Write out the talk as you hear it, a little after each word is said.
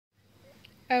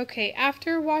Okay,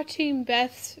 after watching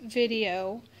Beth's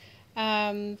video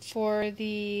for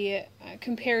the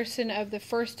comparison of the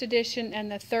first edition and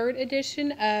the third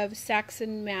edition of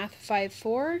Saxon Math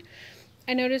 5.4,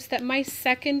 I noticed that my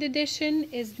second edition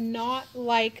is not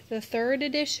like the third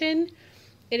edition.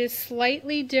 It is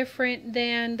slightly different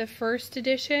than the first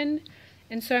edition,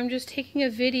 and so I'm just taking a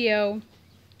video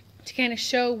to kind of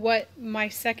show what my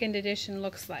second edition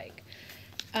looks like.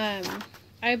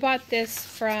 I bought this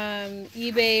from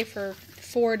eBay for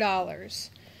 $4.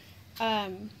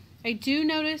 I do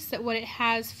notice that what it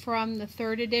has from the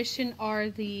third edition are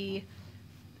the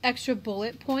extra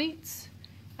bullet points.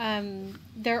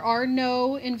 There are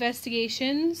no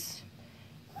investigations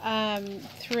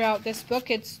throughout this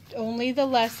book. It's only the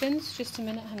lessons. Just a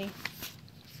minute, honey.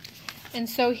 And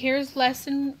so here's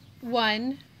lesson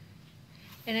 1,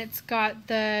 and it's got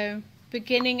the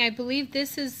beginning. I believe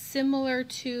this is similar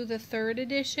to the third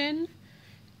edition,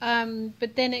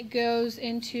 but then it goes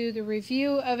into the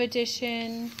review of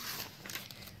edition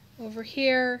over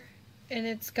here, and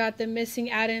it's got the missing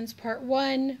add-ins part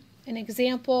 1, an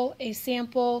example, a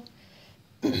sample,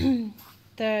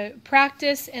 the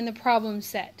practice, and the problem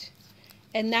set.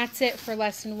 And that's it for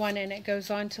lesson 1, and it goes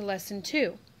on to lesson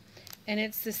 2. And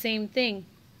it's the same thing.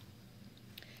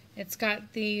 It's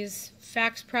got these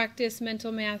facts practice,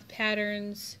 mental math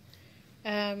patterns,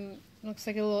 looks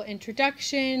like a little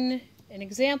introduction, an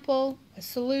example, a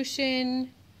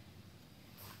solution,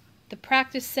 the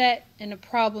practice set, and a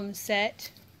problem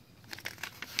set.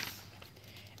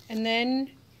 And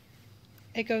then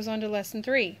it goes on to lesson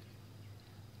 3.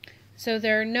 So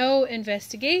there are no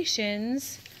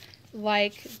investigations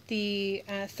like the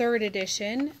third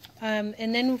edition.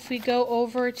 And then if we go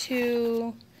over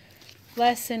to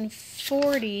lesson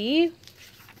 40, let's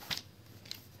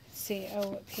see,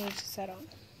 what page is that on?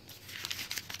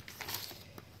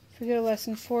 If we go to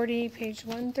lesson 40, page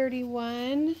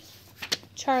 131.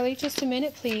 Charlie, just a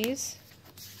minute, please.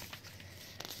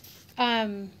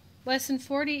 Lesson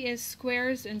 40 is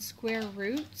squares and square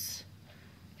roots.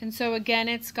 And so again,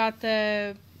 it's got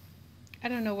the, I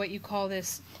don't know what you call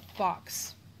this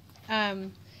box.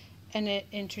 And it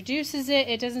introduces it.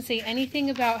 It doesn't say anything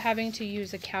about having to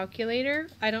use a calculator.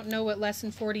 I don't know what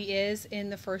lesson 40 is in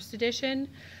the first edition.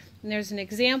 And there's an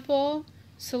example,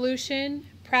 solution,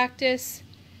 practice,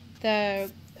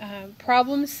 the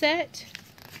problem set,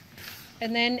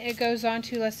 and then it goes on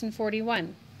to lesson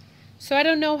 41. So I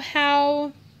don't know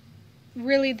how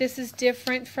really this is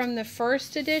different from the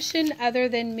first edition, other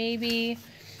than maybe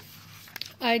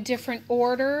a different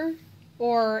order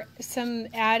or some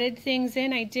added things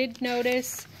in. I did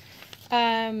notice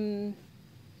that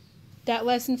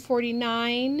lesson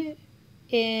 49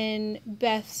 in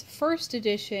Beth's first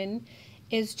edition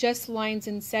is just lines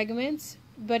and segments,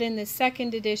 but in the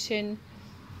second edition,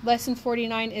 lesson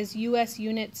 49 is US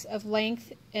units of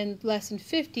length, and lesson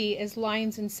 50 is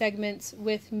lines and segments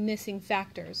with missing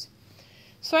factors.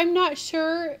 So I'm not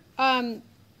sure,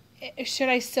 should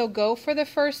I still go for the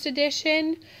first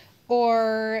edition,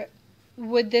 or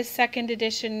would this second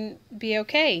edition be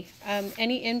okay?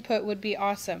 Any input would be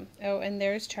awesome. Oh, and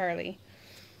there's Charlie.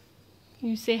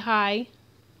 You say hi.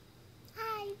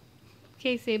 Hi.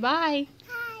 Okay, say bye.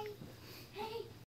 Hi.